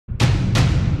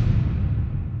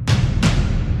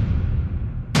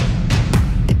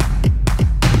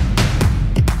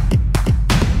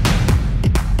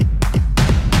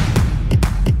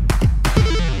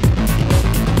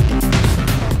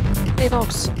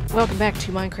folks, welcome back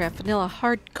to Minecraft Vanilla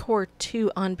Hardcore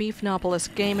 2 on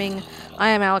Beefgnawpolis Gaming. I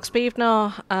am Alex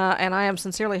Beefgnaw, and I am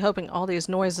sincerely hoping all these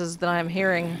noises that I am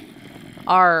hearing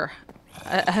are...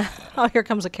 oh, here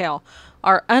comes a cow.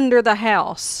 Are under the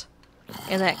house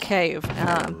in that cave.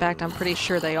 In fact, I'm pretty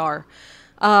sure they are.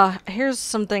 Here's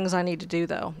some things I need to do,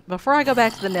 though. Before I go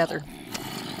back to the Nether,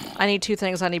 I need two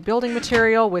things. I need building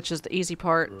material, which is the easy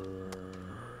part,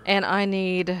 and I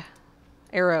need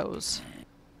arrows.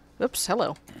 Oops,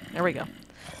 hello. There we go.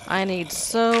 I need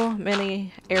so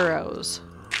many arrows.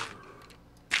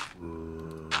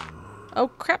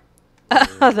 Oh, crap.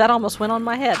 That almost went on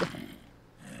my head.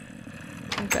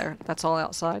 There, that's all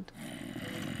outside.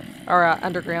 Or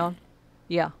underground.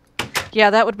 Yeah. Yeah,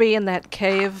 that would be in that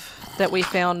cave that we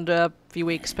found a few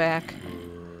weeks back.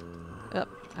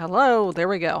 Hello, there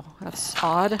we go. That's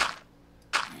odd.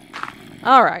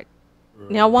 Alright.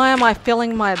 Now, why am I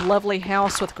filling my lovely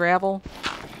house with gravel?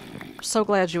 So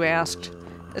glad you asked.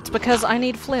 It's because I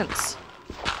need flints.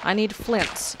 I need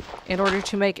flints in order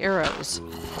to make arrows.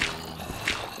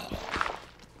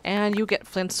 And you get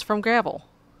flints from gravel.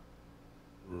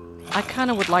 I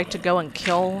kind of would like to go and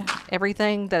kill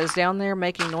everything that is down there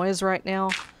making noise right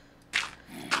now.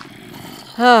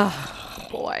 Oh,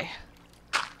 boy.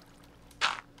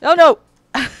 Oh, no!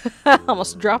 I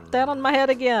almost dropped that on my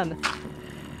head again.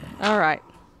 Alright.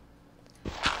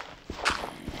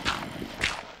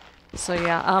 So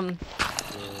yeah,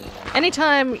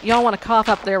 anytime y'all want to cough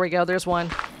up, there we go, there's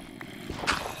one.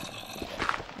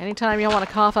 Anytime y'all want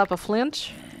to cough up a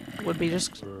flint, would be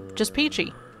just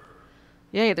peachy.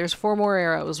 Yay, there's 4 more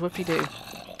arrows, whoopie-doo.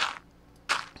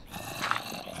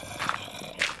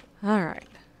 Alright.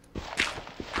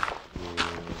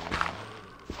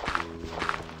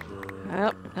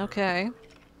 Yep, okay.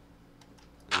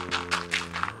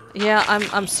 Yeah,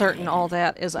 I'm certain all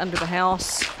that is under the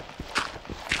house.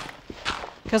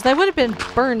 Because they would have been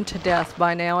burned to death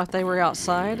by now if they were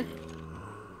outside.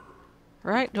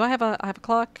 Right? Do I have a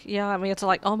clock? Yeah, I mean, it's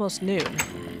like almost noon.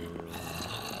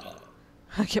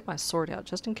 I'll get my sword out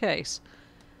just in case.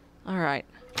 Alright.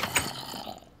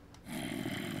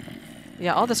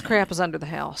 Yeah, all this crap is under the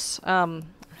house.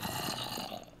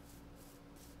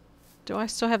 Do I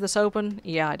still have this open?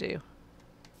 Yeah, I do.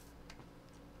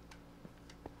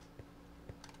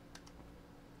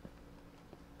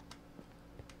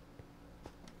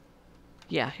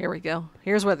 Yeah, here we go.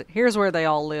 Here's where they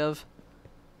all live.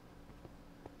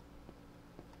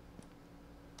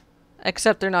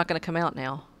 Except they're not going to come out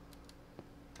now.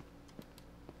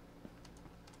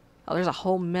 Oh, there's a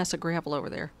whole mess of gravel over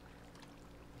there.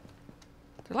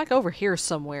 They're like over here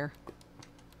somewhere.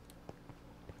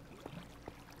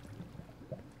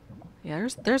 Yeah,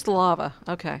 there's the lava.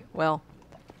 Okay, well,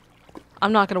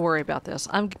 I'm not going to worry about this.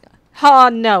 Oh,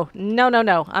 no. No, no,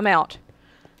 no. I'm out.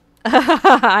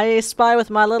 I spy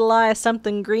with my little eye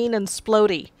something green and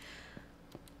splody.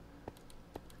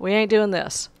 We ain't doing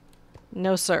this.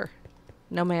 No, sir.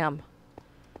 No, ma'am.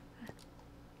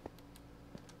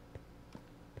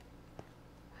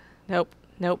 Nope.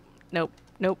 Nope. Nope.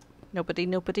 Nope. Nobody.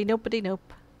 Nobody. Nobody.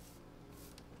 Nope.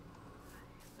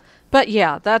 But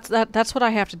yeah, that's what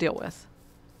I have to deal with.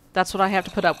 That's what I have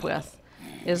to put up with.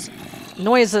 Is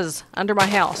noises under my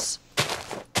house.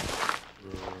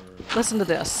 Listen to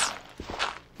this.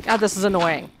 God, this is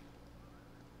annoying.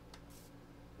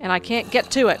 And I can't get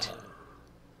to it.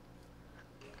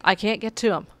 I can't get to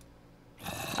them.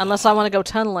 Unless I want to go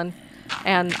tunneling.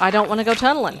 And I don't want to go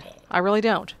tunneling. I really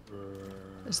don't.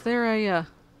 Is there a...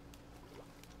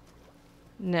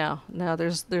 No,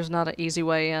 there's not an easy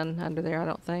way in under there, I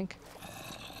don't think.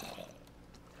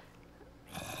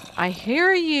 I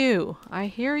hear you. I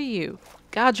hear you.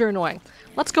 God, you're annoying.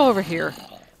 Let's go over here.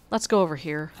 Let's go over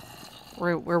here.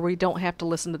 Where we don't have to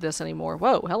listen to this anymore.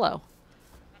 Whoa, hello.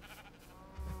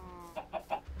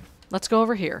 Let's go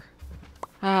over here.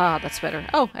 Ah, that's better.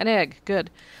 Oh, an egg.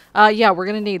 Good. Yeah, we're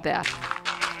gonna need that.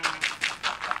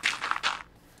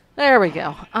 There we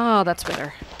go. Oh, that's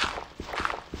better.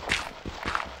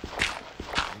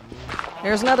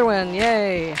 There's another one.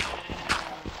 Yay.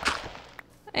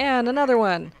 And another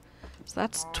one. So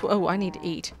that's... Oh, I need to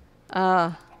eat.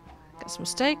 Got some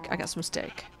steak? I got some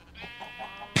steak.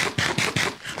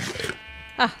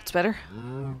 Ah, it's better.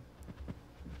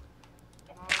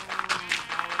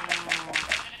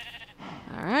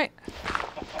 Alright.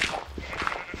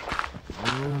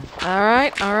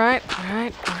 Alright, alright,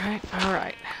 alright, alright,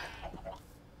 alright.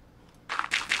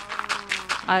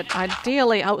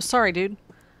 Ideally... Oh, sorry, dude.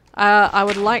 I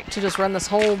would like to just run this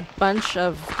whole bunch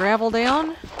of gravel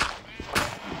down.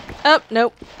 Oh,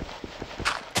 nope.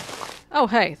 Oh,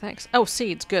 hey, thanks. Oh,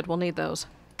 seeds. Good, we'll need those.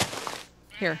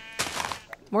 Here.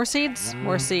 More seeds?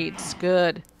 More seeds.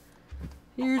 Good.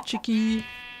 Here, chickie.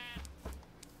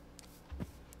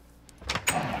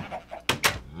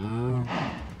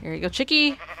 Here you go,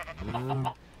 chickie.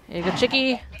 Here you go,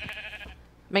 chickie.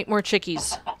 Make more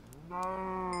chickies.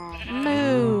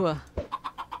 Moo.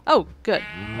 Oh, good.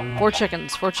 4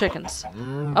 chickens. 4 chickens.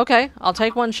 Okay, I'll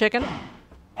take 1 chicken.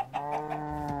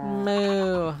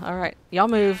 Moo. Alright, y'all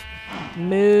move.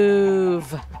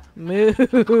 Move.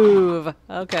 Move.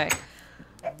 Okay.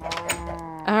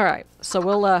 Alright, so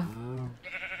we'll,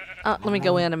 let me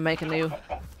go in and make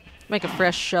a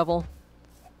fresh shovel.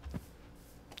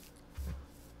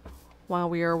 While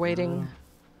we are waiting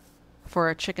for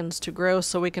our chickens to grow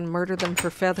so we can murder them for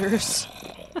feathers.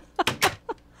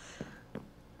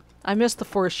 I miss the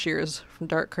forest shears from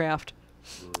Darkcraft.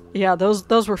 Yeah,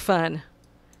 those were fun.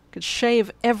 Could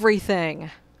shave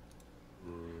everything.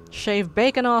 Shave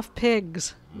bacon off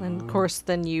pigs. And of course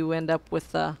then you end up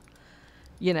with,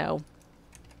 you know,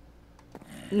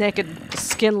 naked,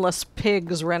 skinless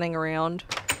pigs running around.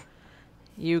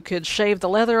 You could shave the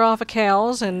leather off of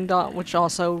cows, and which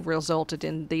also resulted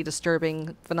in the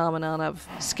disturbing phenomenon of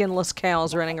skinless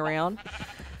cows running around.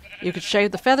 You could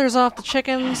shave the feathers off the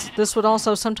chickens. This would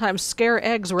also sometimes scare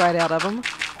eggs right out of them.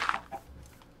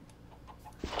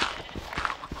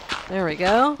 There we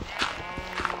go.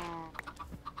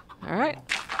 Alright.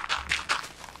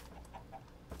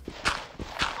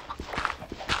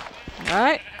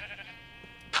 Alright.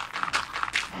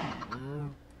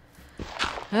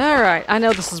 Alright, I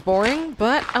know this is boring,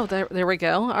 but... Oh, there we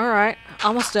go. Alright,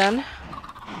 almost done.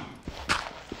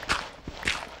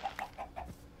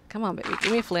 Come on, baby.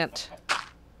 Give me a flint.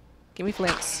 Give me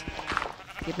flints.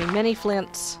 Give me many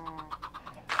flints.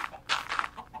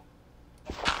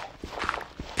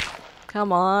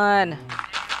 Come on.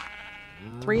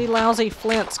 3 lousy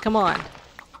flints. Come on.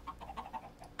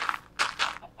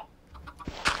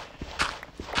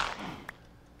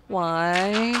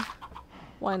 Why?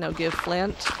 Why no give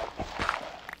flint?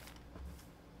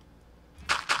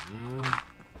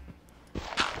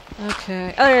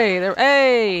 Okay. Hey, there.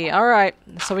 Hey! Alright.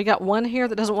 So we got 1 here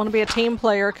that doesn't want to be a team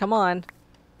player. Come on.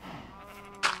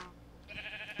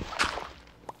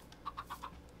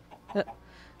 If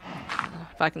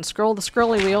I can scroll the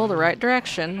scrolly wheel the right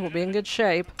direction, we'll be in good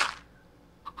shape.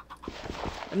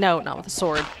 No, not with a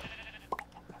sword.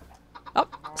 Oh,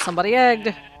 somebody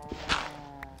egged.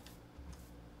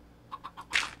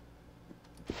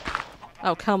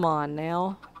 Oh, come on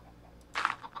now.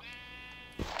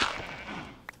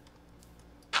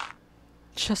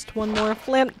 Just 1 more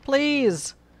flint,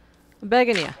 please. I'm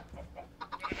begging you.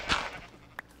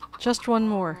 Just 1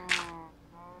 more.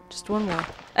 Just 1 more.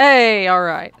 Hey,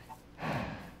 alright.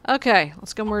 Okay,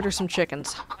 let's go murder some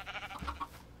chickens.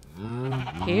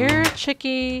 Here,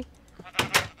 chickie.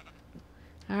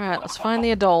 Alright, let's find the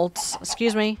adults.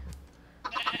 Excuse me.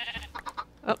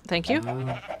 Oh, thank you.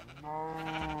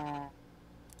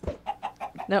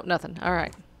 Nope, nothing.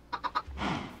 Alright.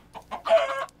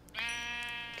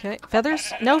 Okay,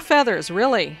 feathers? No feathers,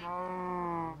 really.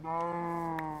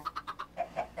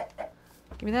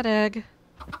 Give me that egg.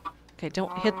 Okay,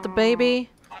 don't hit the baby.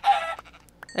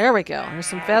 There we go. Here's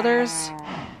some feathers.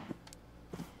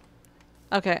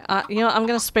 Okay, you know, I'm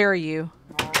gonna spare you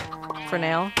for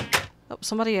now. Oh,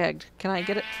 somebody egged. Can I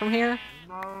get it from here?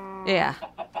 Yeah.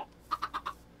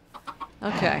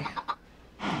 Okay.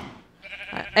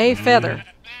 A feather.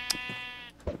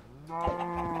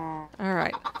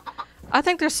 Alright. I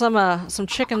think there's some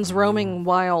chickens roaming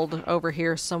wild over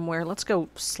here somewhere. Let's go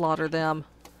slaughter them.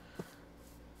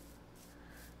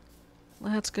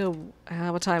 Let's go.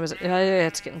 What time is it?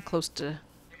 It's getting close to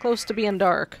being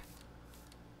dark.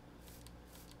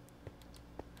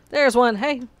 There's one.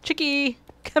 Hey, chickie.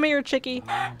 Come here, chickie.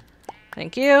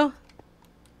 Thank you.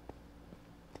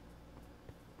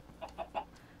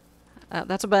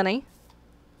 That's a bunny.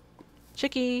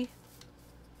 Chickie.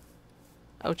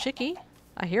 Oh, chickie.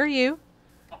 I hear you.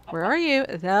 Where are you?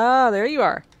 Ah, there you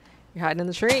are. You're hiding in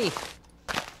the tree.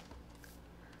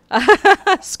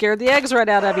 Scared the eggs right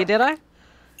out of you, did I?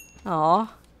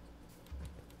 Aw.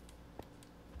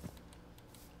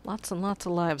 Lots and lots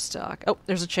of livestock. Oh,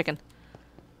 there's a chicken.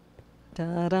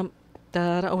 Da-dum,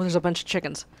 da-dum. Oh, there's a bunch of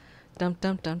chickens. Dum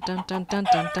dum dum dum dum dum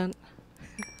dum dum.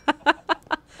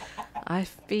 I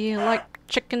feel like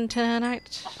chicken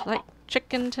tonight. Like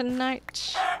chicken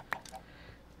tonight.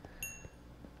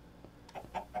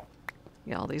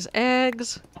 Got all these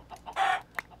eggs.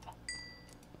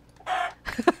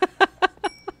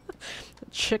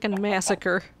 Chicken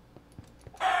massacre.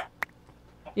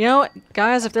 You know,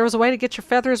 guys, if there was a way to get your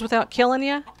feathers without killing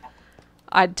you,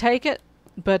 I'd take it.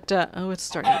 But, oh, it's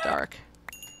starting to get dark.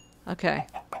 Okay.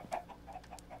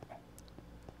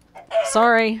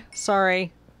 Sorry.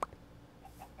 Sorry.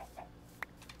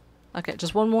 Okay,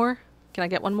 just one more? Can I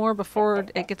get one more before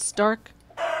it gets dark?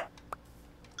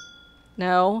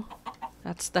 No.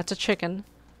 That's a chicken.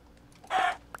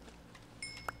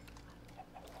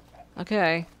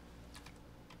 Okay.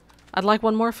 I'd like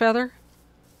one more feather.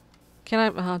 Can I?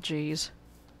 Oh, jeez.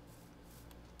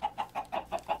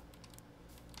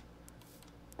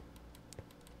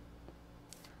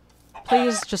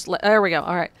 Please just let... There we go.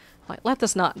 Alright. Let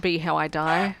this not be how I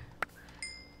die.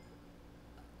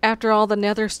 After all the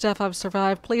nether stuff I've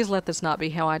survived, please let this not be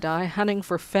how I die. Hunting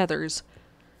for feathers.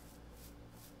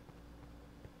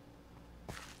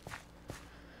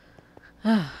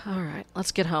 Alright,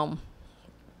 let's get home.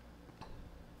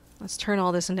 Let's turn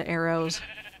all this into arrows.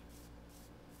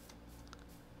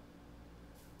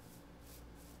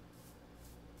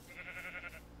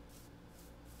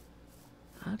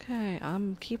 Okay,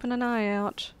 I'm keeping an eye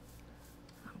out.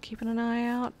 I'm keeping an eye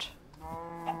out.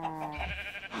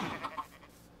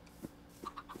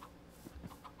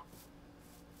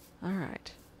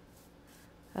 Alright.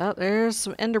 Oh, there's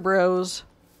some ender bros.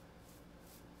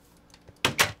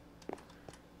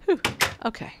 Whew.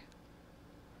 Okay.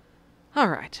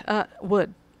 Alright.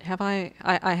 Wood. Have I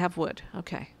have wood.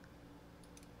 Okay.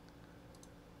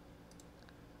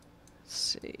 Let's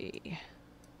see.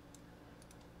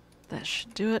 That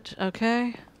should do it.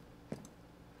 Okay.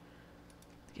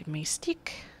 Give me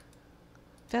stick.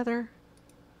 Feather.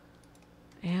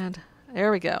 And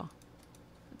there we go.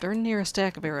 Darn near a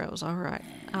stack of arrows. Alright.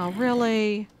 Oh,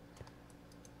 really?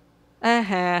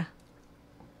 Uh-huh.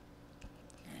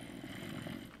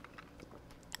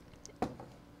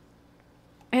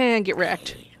 And get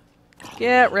wrecked.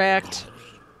 Get wrecked.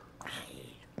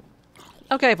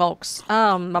 Okay, folks.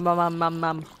 Give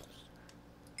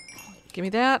me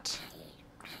that.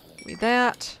 Give me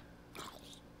that.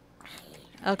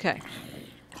 Okay.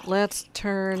 Let's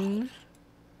turn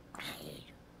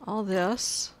all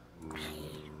this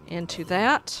into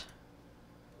that.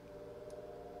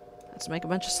 Let's make a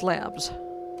bunch of slabs.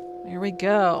 Here we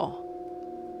go.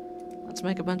 Let's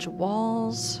make a bunch of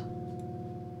walls.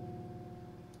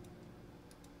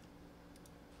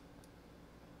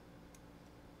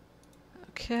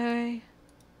 Okay.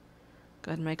 Go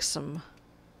ahead and make some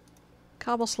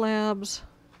cobble slabs.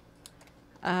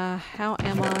 How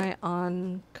am I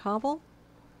on cobble?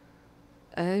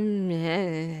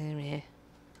 Okay,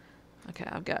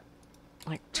 I've got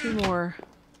like 2 more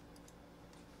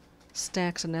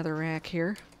stacks of netherrack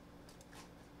here.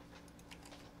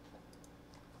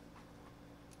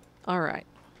 Alright.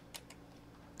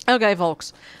 Okay,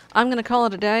 folks. I'm going to call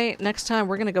it a day. Next time,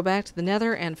 we're going to go back to the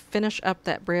nether and finish up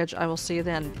that bridge. I will see you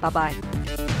then.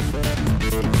 Bye-bye.